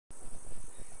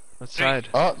What side?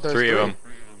 Oh, there's Three of them.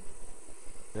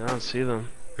 I don't see them.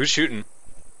 Who's shooting?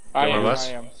 I One of am. us?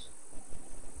 I am.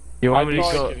 You I want me to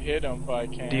thought I go? could hit him, but I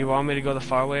can't. Do you want me to go the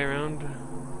far way around?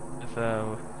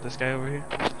 With this guy over here?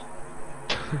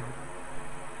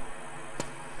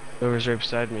 Whoever's right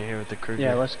beside me here with the crew.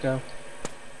 Yeah, let's go.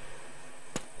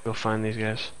 Go find these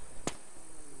guys.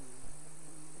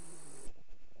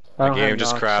 I My don't game have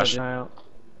just knocks, crashed. so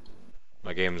I-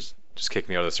 My game's just kicked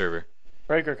me out of the server.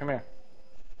 Breaker, come here.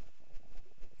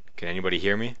 Can anybody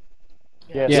hear me?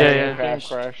 Yes, Yeah. Crap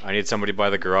crash. I need somebody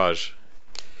by the garage.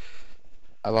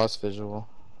 I lost visual.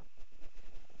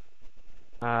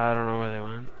 I don't know where they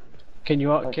went.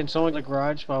 Can someone in the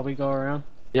garage while we go around?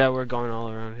 Yeah, we're going all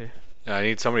around here. I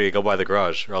need somebody to go by the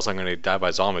garage, or else I'm gonna die by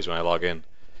zombies when I log in.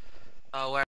 Where?